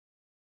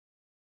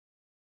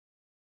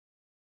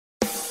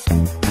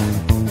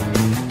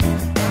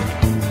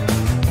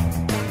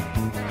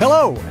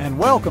Hello, and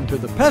welcome to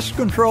the Pest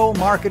Control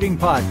Marketing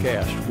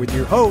Podcast with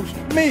your host,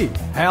 me,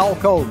 Hal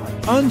Coleman,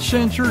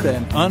 uncensored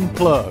and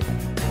unplugged.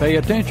 Pay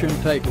attention,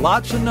 take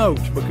lots of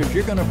notes, because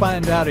you're going to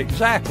find out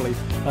exactly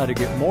how to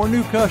get more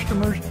new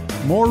customers,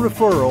 more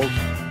referrals,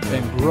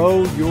 and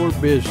grow your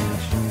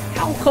business.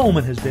 Hal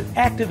Coleman has been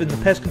active in the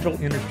pest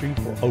control industry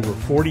for over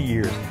 40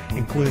 years,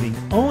 including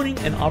owning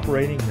and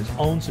operating his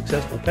own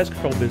successful pest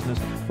control business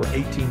for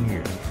 18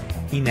 years.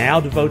 He now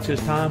devotes his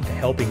time to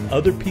helping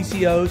other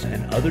PCOs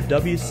and other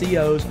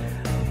WCOs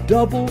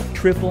double,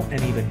 triple,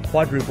 and even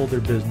quadruple their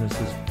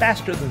businesses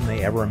faster than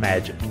they ever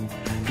imagined.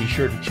 Be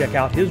sure to check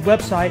out his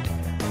website,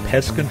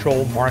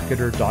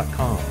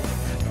 pestcontrolmarketer.com.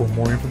 For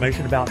more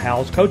information about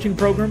Hal's coaching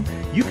program,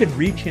 you can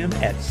reach him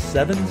at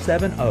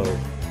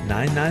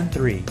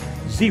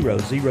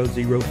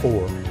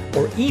 770-993-0004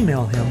 or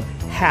email him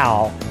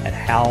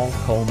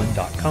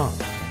hal@halcoleman.com.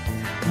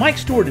 Mike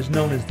Stewart is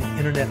known as the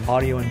Internet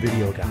audio and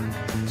video guy.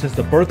 Since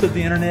the birth of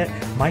the Internet,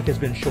 Mike has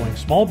been showing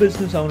small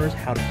business owners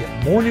how to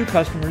get more new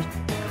customers,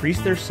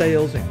 increase their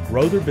sales, and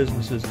grow their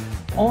businesses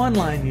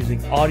online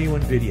using audio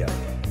and video,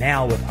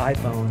 now with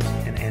iPhones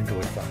and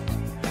Android phones.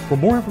 For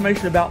more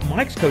information about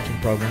Mike's coaching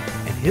program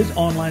and his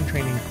online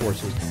training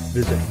courses,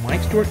 visit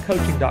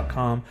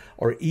MikeStewartCoaching.com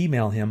or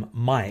email him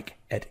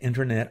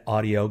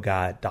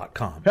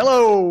mike@internetaudioguide.com.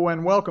 Hello,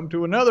 and welcome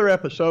to another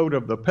episode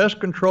of the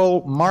Pest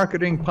Control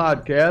Marketing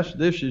Podcast.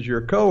 This is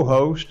your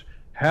co-host,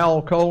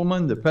 Hal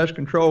Coleman, the Pest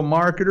Control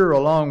Marketer,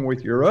 along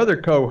with your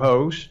other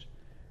co-host,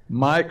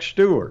 Mike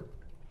Stewart.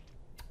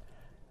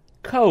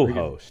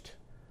 Co-host.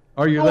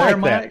 Are you I there, like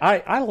Mike?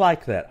 that. I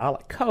like that. I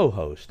like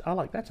co-host.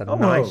 That's a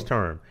nice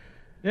term.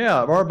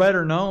 Yeah, or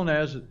better known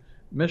as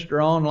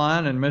Mr.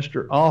 Online and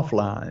Mr.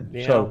 Offline.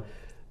 Yeah, so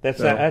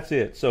that's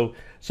it. So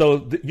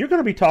you're going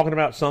to be talking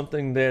about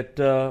something that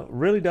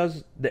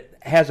that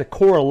has a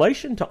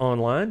correlation to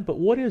online, but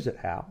what is it,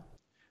 Hal?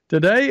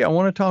 Today I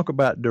want to talk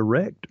about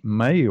direct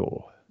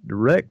mail.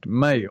 Direct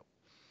mail.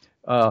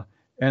 And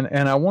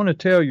I want to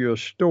tell you a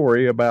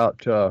story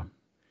about,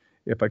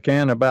 if I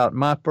can, about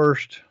my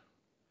first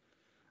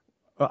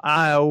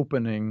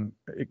eye-opening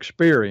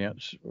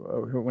experience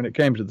when it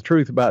came to the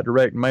truth about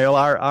direct mail.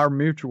 Our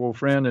mutual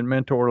friend and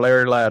mentor,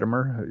 Larry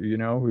Latimer,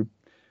 who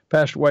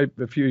passed away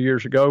a few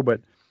years ago,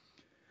 but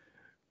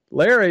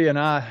Larry and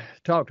I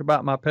talked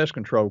about my pest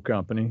control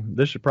company.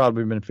 This has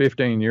probably been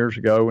 15 years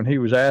ago, and he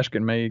was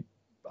asking me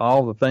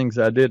all the things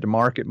I did to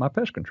market my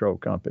pest control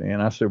company.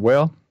 And I said,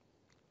 well,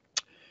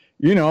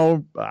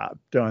 I've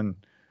done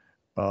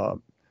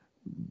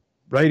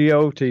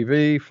radio,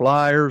 TV,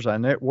 flyers. I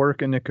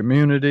network in the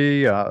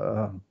community.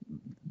 I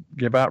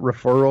give out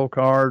referral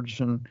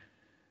cards. And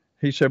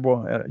he said,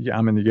 well,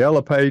 I'm in the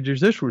Yellow Pages.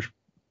 This was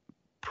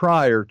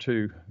prior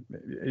to,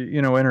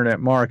 internet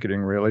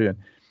marketing, really. And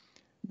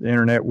the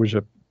internet was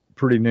a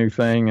pretty new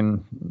thing,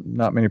 and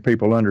not many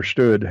people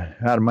understood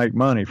how to make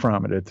money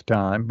from it at the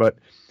time, but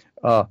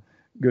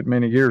good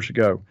many years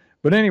ago.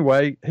 But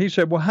anyway, he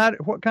said, well,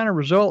 what kind of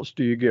results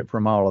do you get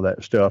from all of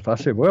that stuff? I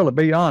said, well, to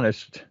be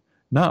honest,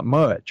 not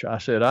much. I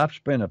said, I've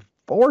spent a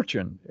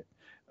fortune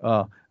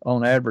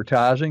on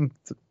advertising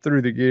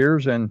through the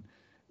years, and,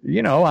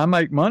 I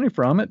make money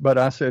from it, but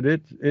I said,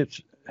 it's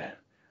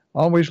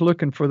always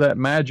looking for that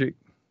magic.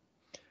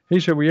 He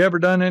said, well, you ever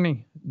done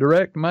any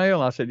direct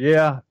mail? I said,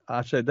 yeah.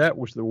 I said, that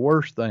was the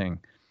worst thing.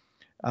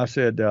 I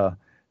said,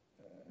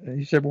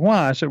 he said, well,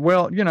 why? I said,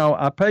 well,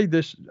 I paid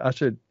this. I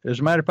said, as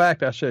a matter of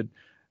fact, I said,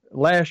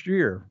 last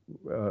year,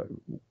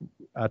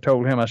 I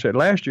told him, I said,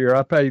 last year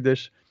I paid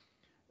this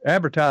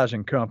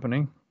advertising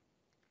company.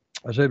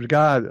 I said, it was a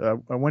guy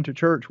I went to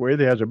church with.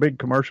 He has a big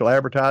commercial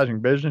advertising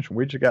business, and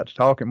we just got to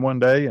talking one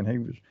day,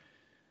 and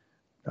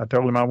I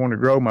told him I wanted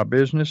to grow my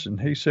business, and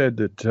he said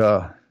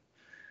that,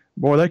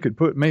 boy, they could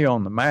put me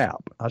on the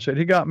map. I said,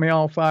 he got me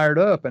all fired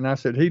up, and I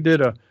said, he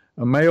did a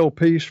mail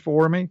piece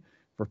for me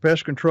for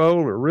pest control,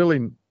 a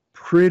really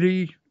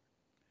pretty,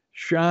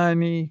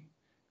 shiny,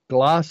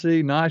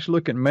 glossy,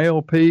 nice-looking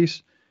mail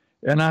piece.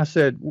 And I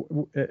said,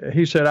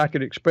 he said I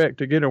could expect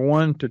to get a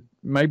 1 to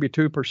maybe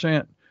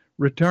 2%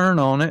 return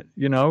on it,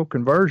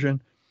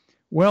 conversion.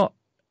 Well,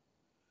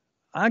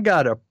 I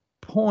got a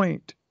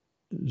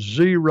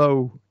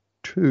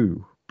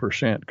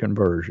 0.02%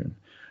 conversion.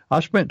 I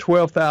spent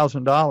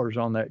 $12,000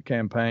 on that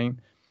campaign,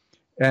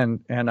 and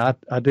I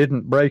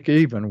didn't break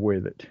even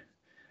with it.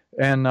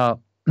 And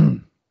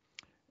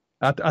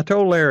I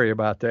told Larry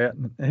about that,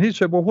 and he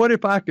said, well, what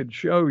if I could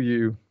show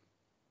you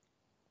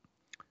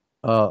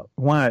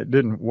why it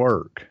didn't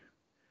work?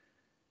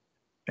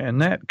 And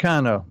that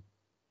kind of,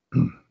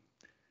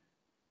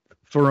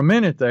 for a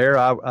minute there,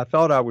 I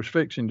thought I was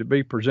fixing to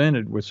be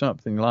presented with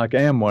something like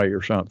Amway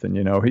or something.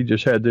 He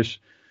just had this,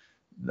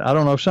 I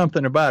don't know,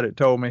 something about it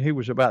told me he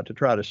was about to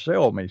try to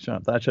sell me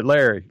something. I said,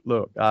 Larry,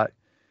 look,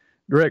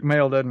 direct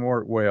mail doesn't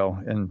work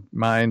well in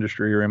my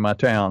industry or in my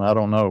town. I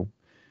don't know.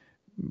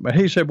 But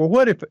he said, well,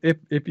 what if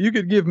you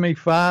could give me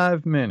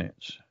 5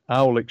 minutes,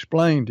 I will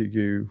explain to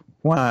you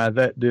why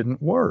that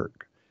didn't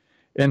work.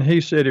 And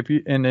he said,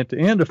 and at the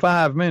end of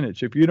 5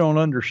 minutes, if you don't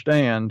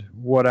understand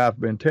what I've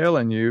been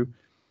telling you,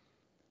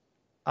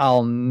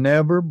 I'll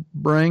never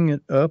bring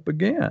it up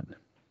again.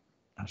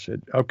 I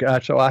said, okay.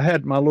 So I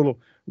had my little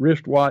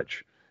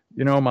wristwatch,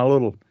 my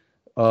little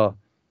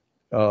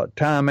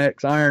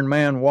Timex Iron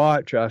Man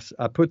watch. I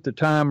put the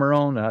timer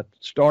on. I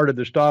started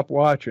the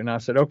stopwatch, and I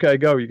said, okay,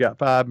 go. You got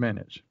 5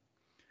 minutes.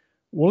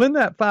 Well, in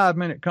that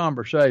 5-minute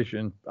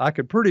conversation, I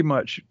could pretty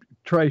much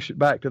trace it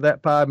back to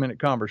that 5-minute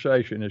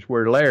conversation is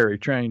where Larry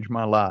changed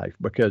my life,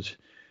 because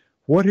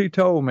what he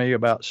told me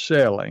about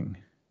selling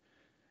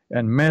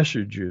and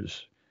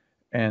messages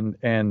and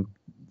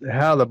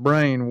how the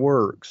brain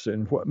works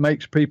and what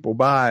makes people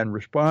buy and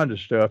respond to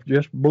stuff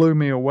just blew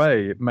me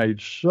away. It made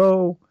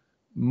so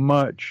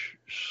much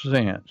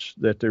sense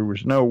that there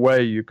was no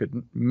way you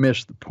could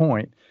miss the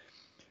point.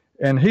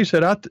 And he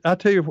said, I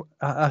tell you,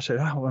 I said,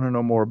 I want to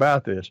know more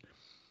about this.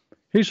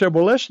 He said,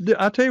 well,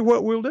 I'll tell you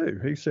what we'll do.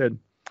 He said,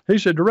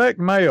 direct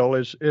mail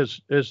is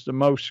the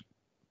most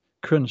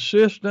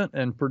consistent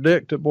and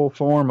predictable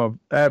form of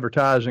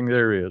advertising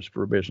there is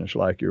for a business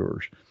like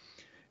yours.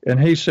 And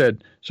he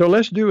said, so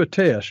let's do a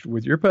test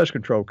with your pest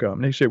control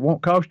company. He said, it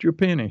won't cost you a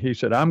penny. He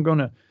said, I'm going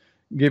to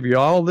give you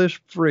all this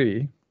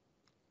free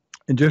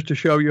and just to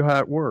show you how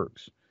it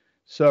works.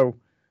 So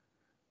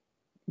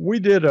we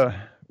did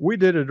a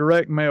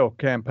direct mail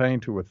campaign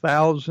to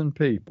 1,000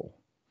 people.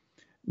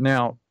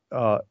 Now,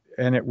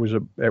 and we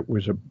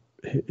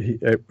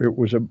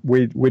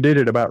did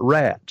it about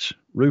rats,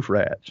 roof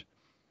rats.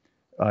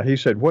 He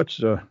said, what's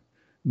the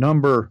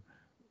number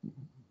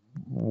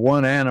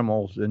one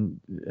animals in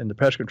the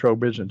pest control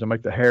business to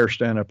make the hair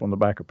stand up on the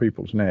back of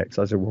people's necks?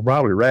 I said, well,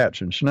 probably rats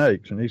and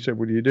snakes. And he said,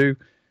 well, do you do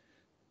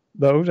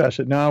those? I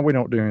said, no, we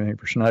don't do anything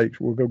for snakes.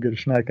 We'll go get a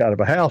snake out of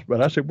a house.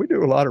 But I said, we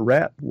do a lot of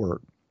rat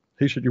work.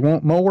 He said, you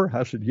want more?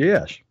 I said,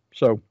 yes.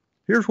 So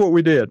here's what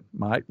we did,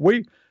 Mike.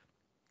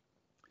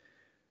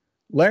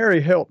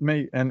 Larry helped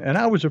me, and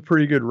I was a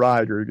pretty good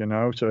writer,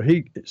 so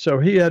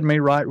he had me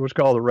write what's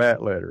called a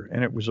rat letter,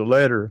 and it was a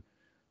letter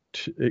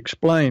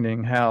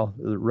explaining how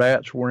the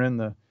rats were in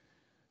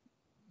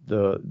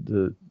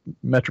the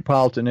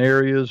metropolitan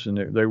areas, and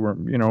they were,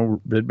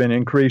 had been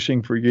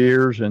increasing for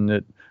years, and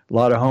that a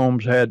lot of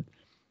homes had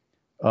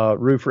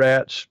roof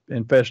rats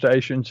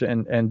infestations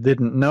and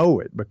didn't know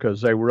it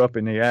because they were up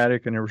in the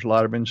attic and there was a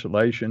lot of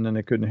insulation and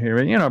they couldn't hear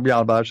it,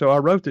 blah, blah. So I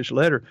wrote this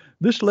letter.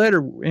 This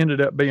letter ended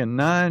up being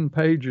 9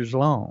 pages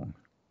long.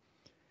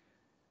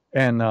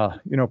 And,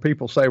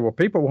 people say, well,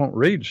 people won't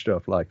read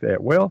stuff like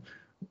that. Well,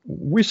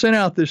 we sent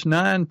out this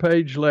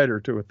 9-page letter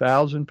to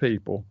 1,000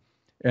 people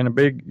in a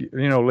big,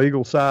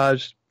 legal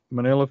sized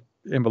manila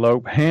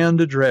envelope,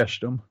 hand addressed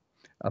them.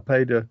 I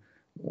paid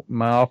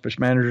my office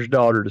manager's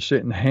daughter to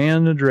sit and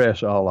hand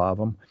address all of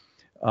them.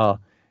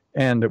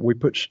 And we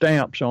put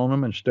stamps on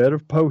them instead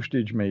of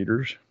postage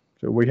meters.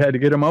 So we had to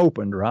get them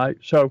opened, right?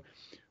 So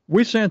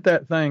we sent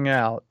that thing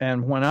out.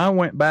 And when I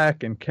went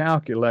back and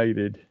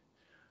calculated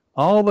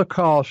all the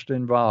cost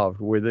involved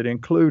with it,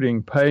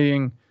 including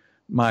paying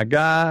my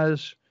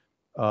guys,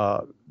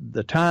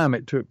 the time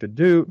it took to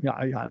do,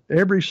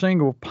 every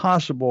single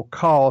possible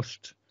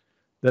cost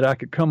that I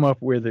could come up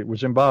with that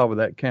was involved with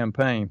that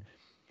campaign,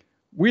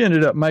 we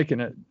ended up making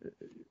it,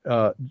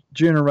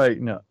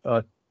 generating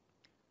a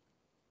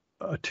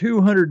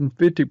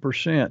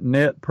 250%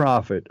 net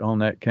profit on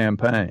that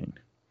campaign.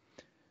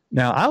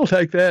 Now, I'll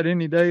take that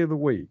any day of the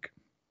week.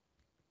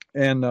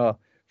 And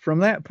from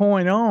that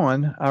point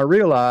on, I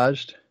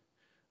realized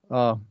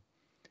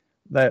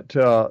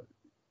that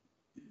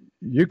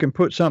you can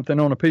put something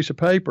on a piece of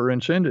paper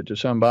and send it to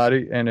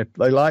somebody, and if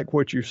they like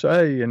what you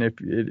say, and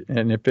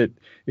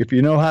if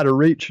you know how to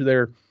reach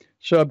their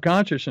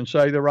subconscious and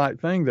say the right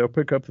thing, they'll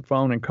pick up the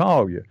phone and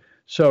call you.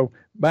 So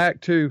back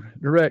to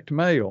direct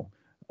mail.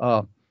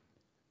 A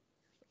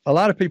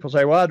lot of people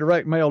say, well,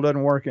 direct mail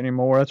doesn't work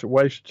anymore. That's a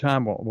waste of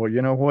time. Well,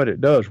 you know what?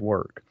 It does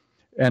work.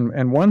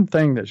 And one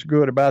thing that's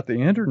good about the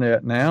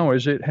internet now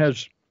is it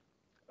has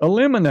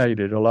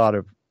eliminated a lot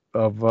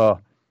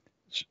of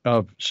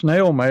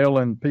snail mail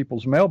in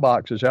people's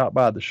mailboxes out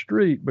by the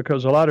street,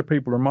 because a lot of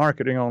people are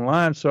marketing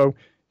online. So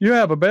you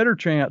have a better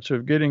chance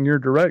of getting your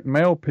direct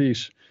mail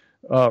piece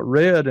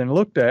read and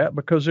looked at,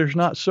 because there's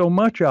not so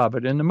much of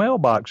it in the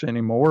mailbox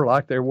anymore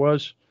like there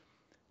was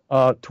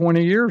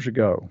 20 years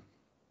ago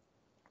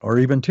or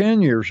even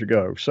 10 years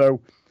ago.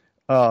 So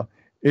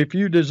if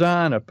you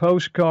design a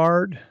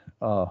postcard,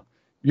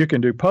 you can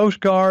do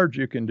postcards,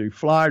 you can do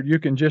flyers, you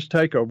can just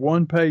take a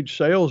 1-page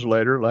sales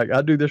letter. Like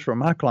I do this for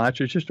my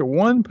clients. It's just a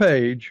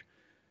 1-page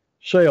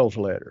sales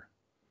letter.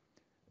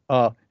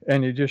 And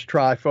you just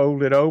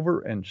fold it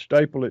over and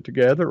staple it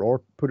together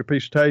or put a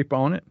piece of tape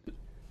on it.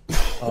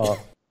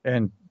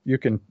 And you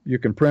can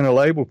print a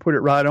label, put it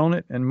right on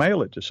it, and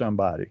mail it to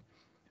somebody.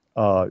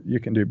 You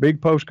can do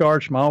big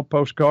postcards, small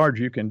postcards.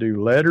 You can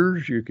do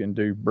letters. You can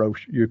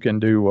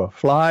do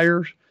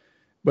flyers.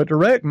 But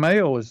direct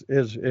mail is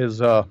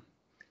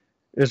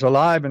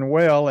alive and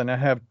well, and I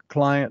have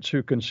clients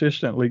who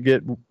consistently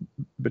get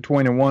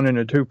between a 1% and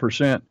a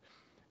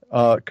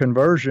 2%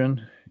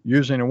 conversion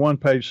using a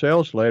 1-page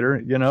sales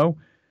letter.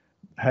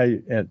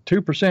 hey, at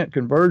 2%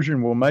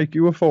 conversion will make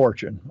you a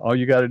fortune. All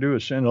you got to do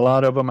is send a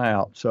lot of them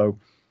out. So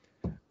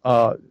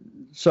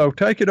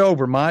take it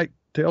over, Mike.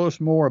 Tell us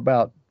more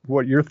about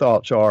what your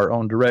thoughts are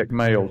on direct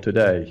mail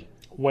today.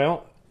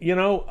 Well,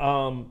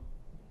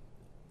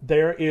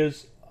 there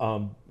is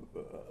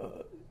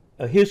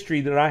a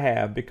history that I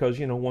have because,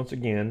 once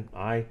again,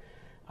 I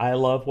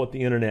love what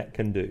the internet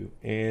can do.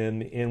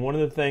 And one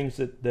of the things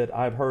that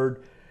I've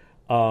heard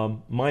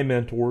my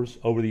mentors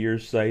over the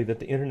years say that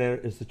the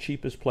internet is the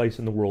cheapest place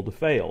in the world to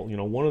fail.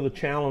 One of the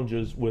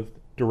challenges with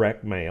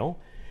direct mail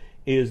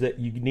is that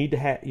you need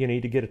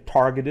to get a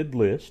targeted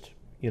list,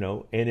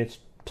 and it's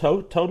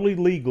totally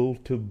legal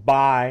to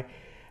buy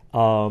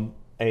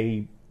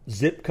a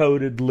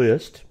zip-coded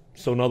list.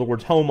 So in other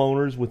words,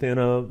 homeowners within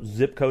a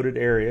zip-coded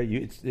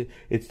area,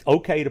 it's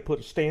okay to put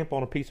a stamp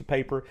on a piece of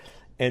paper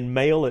and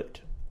mail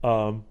it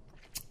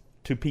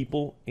to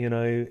people in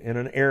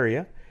an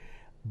area.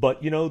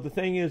 But the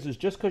thing is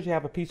just because you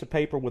have a piece of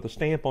paper with a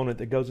stamp on it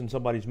that goes in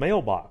somebody's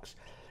mailbox,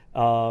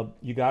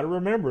 you got to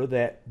remember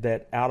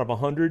that out of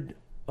 100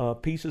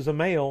 pieces of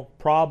mail,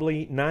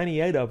 probably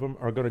 98 of them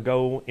are going to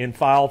go in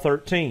file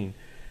 13,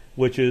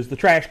 which is the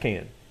trash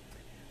can.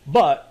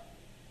 But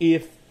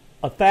if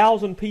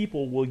 1,000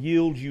 people will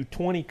yield you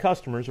 20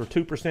 customers or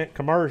 2%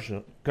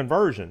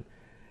 conversion,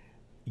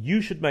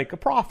 you should make a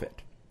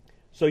profit.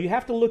 So you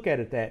have to look at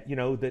it that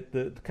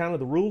the kind of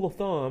the rule of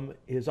thumb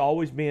has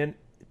always been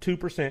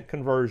 2%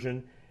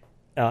 conversion.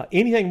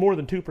 Anything more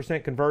than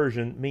 2%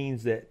 conversion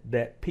means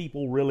that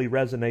people really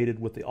resonated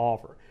with the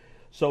offer.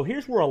 So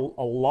here's where a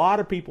lot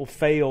of people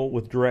fail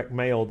with direct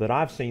mail that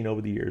I've seen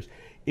over the years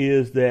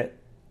is that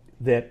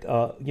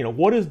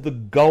what is the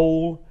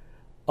goal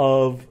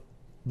of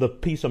the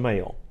piece of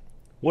mail?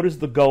 What is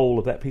the goal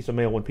of that piece of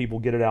mail when people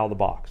get it out of the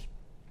box?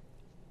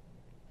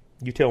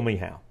 You tell me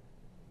how.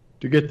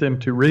 To get them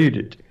to read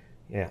it.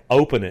 Yeah,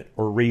 open it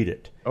or read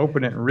it.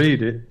 Open it and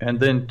read it, and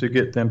then to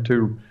get them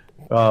to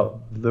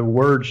the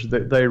words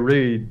that they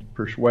read,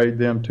 persuade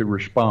them to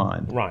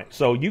respond. Right.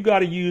 So you got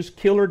to use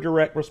killer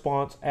direct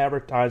response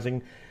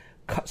advertising,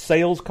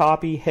 sales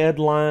copy,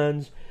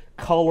 headlines,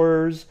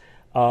 colors.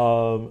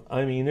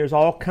 There's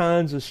all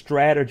kinds of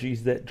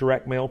strategies that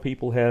direct mail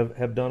people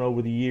have done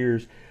over the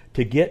years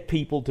to get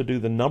people to do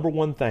the number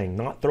one thing,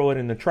 not throw it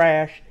in the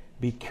trash,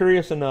 be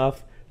curious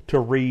enough to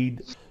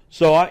read.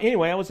 So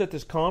I was at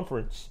this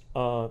conference,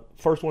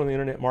 first one of the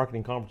Internet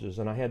Marketing Conferences,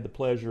 and I had the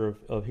pleasure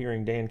of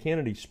hearing Dan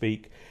Kennedy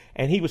speak.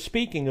 And he was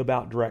speaking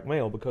about direct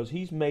mail because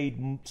he's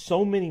made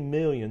so many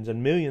millions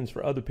and millions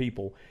for other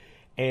people.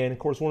 And, of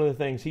course, one of the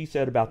things he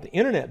said about the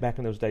Internet back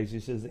in those days, he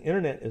says the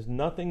Internet is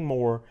nothing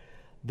more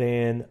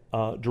than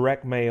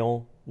direct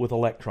mail with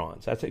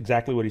electrons. That's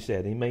exactly what he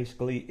said. He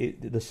basically,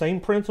 the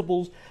same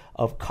principles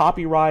of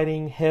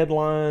copywriting,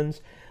 headlines,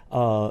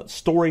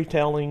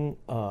 storytelling,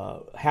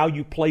 how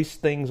you place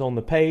things on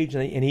the page.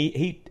 And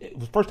he it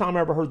was the first time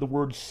I ever heard the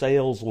word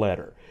sales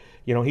letter.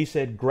 He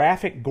said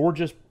graphic,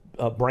 gorgeous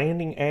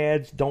branding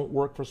ads don't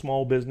work for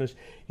small business.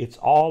 It's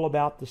all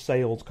about the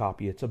sales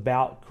copy. It's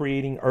about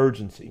creating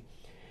urgency.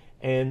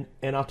 And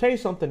I'll tell you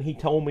something he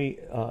told me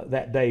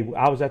that day.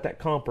 I was at that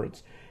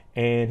conference,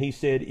 and he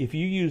said if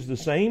you use the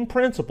same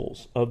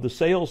principles of the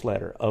sales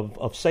letter,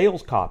 of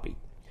sales copy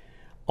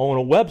on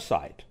a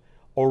website,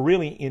 or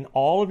really in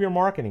all of your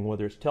marketing,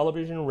 whether it's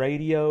television,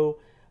 radio,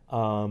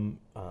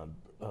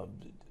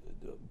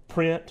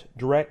 print,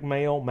 direct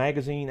mail,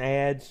 magazine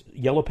ads,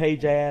 yellow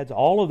page ads,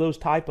 all of those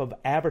type of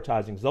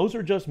advertisings, those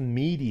are just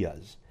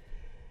medias.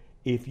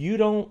 If you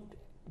don't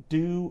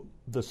do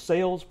the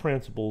sales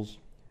principles,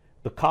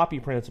 the copy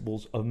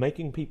principles of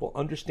making people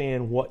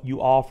understand what you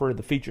offer,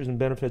 the features and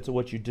benefits of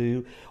what you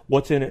do,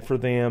 what's in it for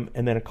them,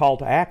 and then a call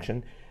to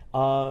action,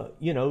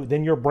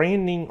 then you're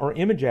branding or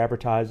image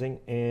advertising.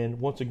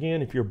 And once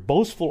again, if you're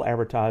boastful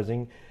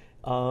advertising,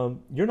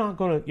 you're not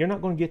going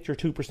to get your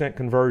 2%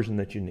 conversion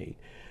that you need.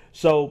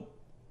 So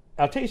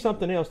I'll tell you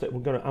something else that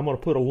I'm going to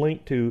put a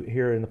link to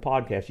here in the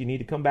podcast. You need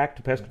to come back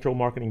to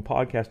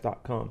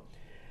pestcontrolmarketingpodcast.com.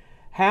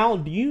 Hal,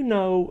 do you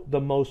know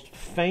the most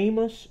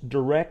famous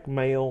direct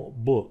mail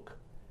book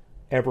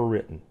ever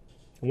written?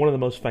 One of the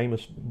most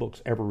famous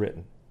books ever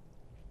written.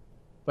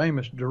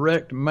 Famous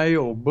direct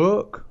mail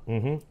book?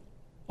 Mm-hmm.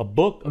 A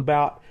book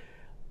about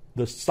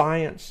the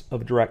science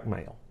of direct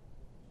mail.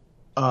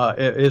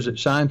 Is it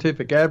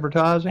Scientific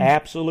Advertising?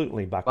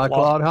 Absolutely. By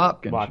Claude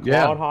Hopkins. By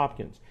Claude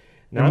Hopkins.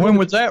 Now, and when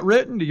was that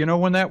written? Do you know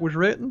when that was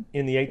written?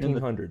 In the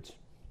 1800s.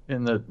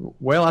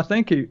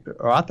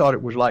 I thought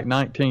it was like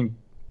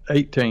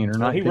 1918 or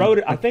 19. He wrote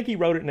it. I think he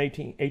wrote it in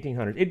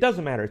 1800s. It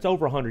doesn't matter. It's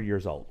over 100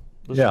 years old.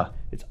 Listen, yeah.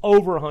 It's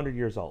over 100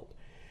 years old.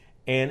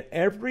 And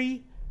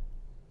every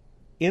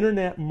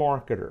internet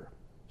marketer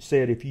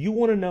said, if you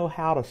want to know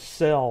how to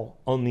sell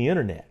on the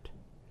internet,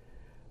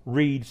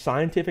 read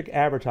Scientific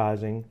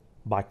Advertising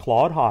by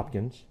Claude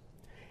Hopkins,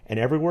 and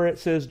everywhere it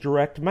says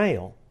direct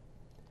mail,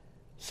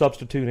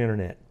 substitute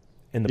internet.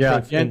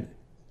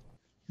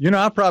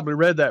 I probably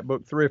read that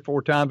book 3 or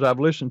 4 times. I've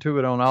listened to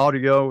it on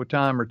audio a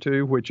time or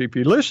two, which if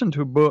you listen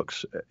to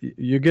books,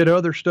 you get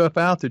other stuff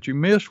out that you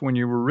missed when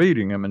you were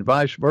reading them and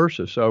vice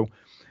versa. So,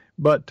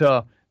 but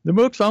the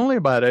book's only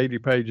about 80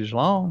 pages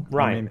long.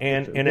 Right. I mean,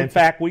 and in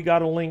fact, we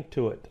got a link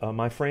to it.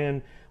 My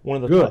friend,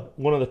 one of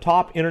the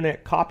top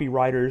internet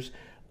copywriters,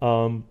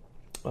 and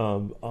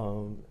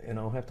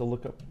I'll have to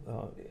look up,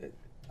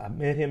 I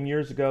met him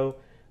years ago,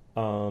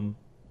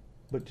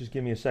 but just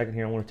give me a second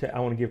here. I want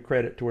to give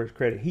credit to where it's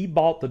credit. He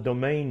bought the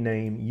domain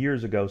name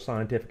years ago,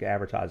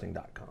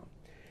 scientificadvertising.com.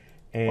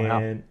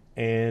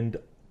 And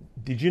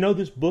did you know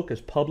this book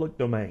is public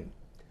domain?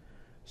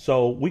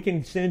 So we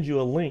can send you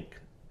a link.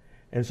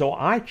 And so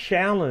I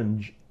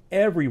challenge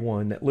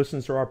everyone that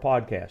listens to our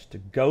podcast to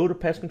go to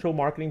Pest Control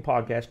Marketing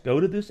Podcast,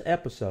 go to this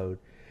episode,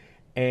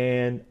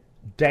 and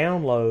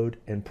download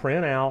and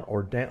print out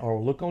or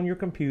look on your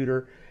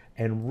computer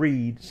and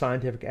read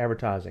Scientific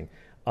Advertising.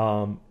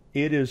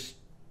 It is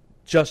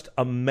just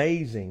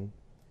amazing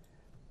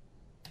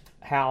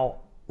how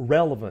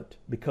relevant,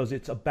 because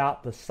it's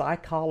about the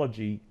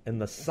psychology and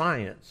the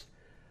science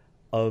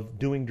of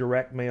doing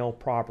direct mail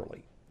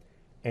properly.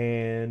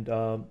 And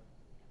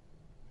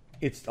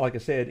it's like I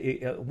said,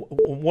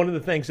 one of the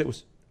things that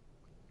was...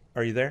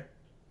 Are you there?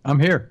 I'm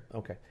here.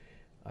 Okay.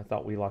 I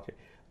thought we locked it.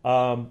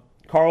 Carl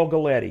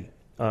Galletti.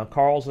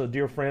 Carl's a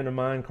dear friend of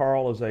mine.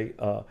 Carl is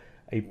a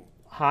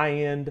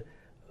high-end,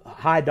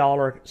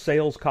 high-dollar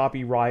sales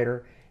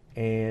copywriter,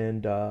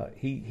 and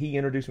he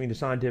introduced me to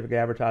scientific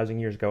advertising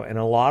years ago. And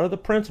a lot of the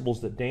principles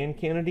that Dan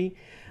Kennedy,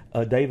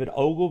 David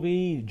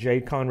Ogilvy,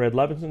 J. Conrad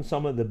Levinson,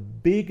 some of the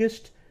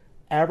biggest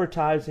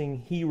advertising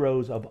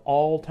heroes of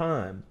all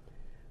time,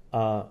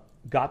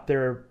 got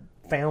their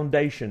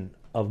foundation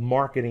of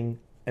marketing,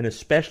 and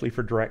especially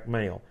for direct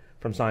mail,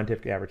 from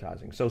scientific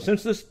advertising. So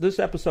since this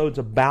episode's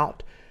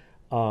about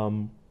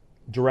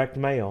direct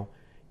mail,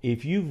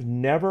 if you've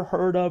never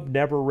heard of,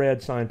 never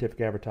read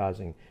scientific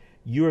advertising,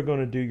 you are going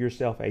to do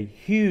yourself a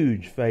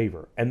huge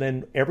favor. And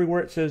then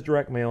everywhere it says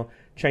direct mail,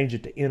 change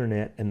it to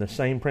internet, and the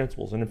same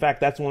principles. And in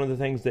fact, that's one of the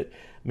things that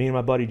me and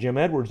my buddy Jim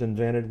Edwards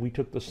invented. We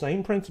took the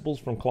same principles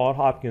from Claude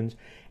Hopkins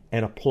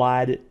and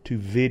applied it to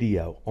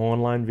video,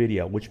 online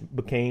video, which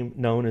became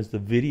known as the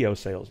video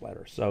sales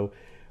letter. So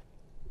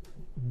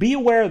be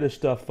aware of this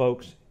stuff,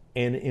 folks,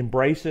 and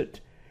embrace it.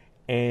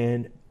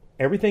 And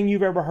everything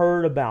you've ever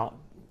heard about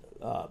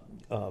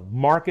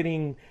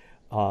marketing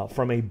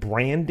from a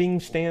branding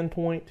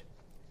standpoint,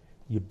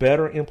 you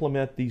better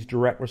implement these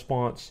direct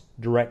response,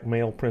 direct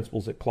mail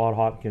principles that Claude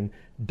Hopkins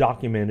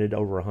documented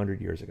over 100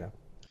 years ago.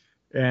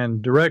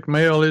 And direct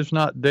mail is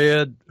not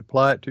dead.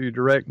 Apply it to your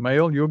direct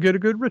mail. You'll get a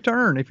good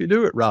return if you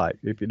do it right.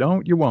 If you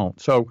don't, you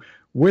won't. So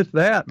with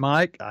that,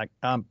 Mike, I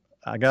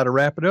got to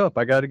wrap it up.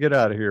 I got to get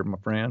out of here, my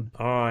friend.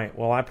 All right.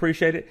 Well, I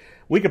appreciate it.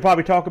 We could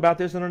probably talk about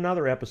this in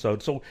another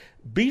episode. So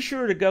be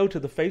sure to go to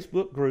the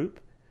Facebook group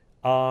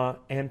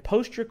and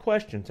post your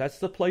questions. That's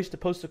the place to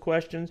post the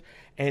questions,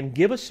 and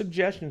give us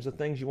suggestions of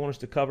things you want us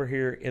to cover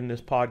here in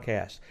this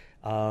podcast.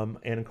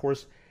 And of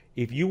course,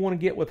 if you want to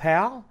get with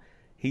Hal,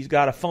 he's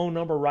got a phone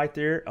number right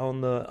there on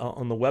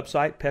the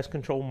website,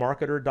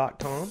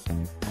 pestcontrolmarketer.com,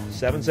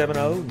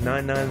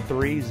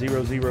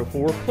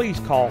 770-993-004. Please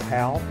call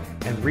Hal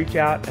and reach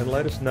out and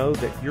let us know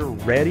that you're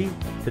ready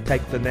to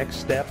take the next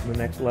step, the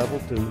next level,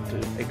 to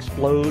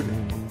explode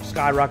and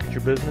skyrocket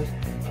your business.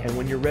 And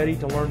when you're ready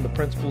to learn the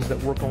principles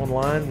that work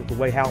online with the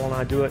way Hal and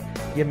I do it,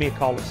 give me a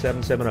call at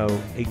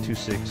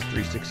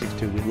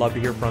 770-826-3662. We'd love to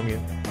hear from you.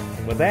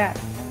 And with that,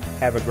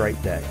 have a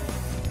great day.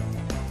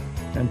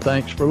 And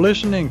thanks for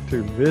listening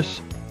to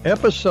this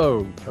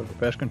episode of the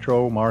Pest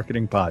Control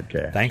Marketing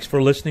Podcast. Thanks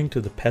for listening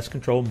to the Pest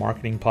Control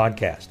Marketing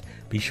Podcast.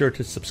 Be sure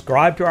to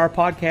subscribe to our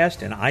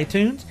podcast in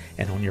iTunes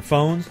and on your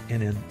phones,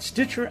 and in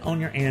Stitcher on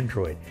your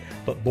Android.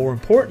 But more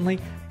importantly,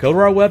 go to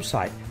our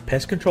website,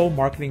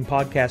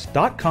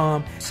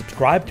 pestcontrolmarketingpodcast.com.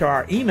 Subscribe to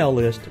our email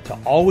list to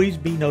always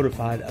be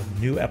notified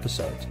of new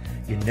episodes.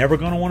 You're never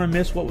going to want to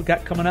miss what we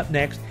got coming up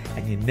next,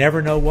 and you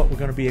never know what we're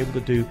going to be able to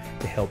do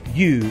to help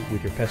you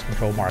with your pest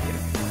control marketing.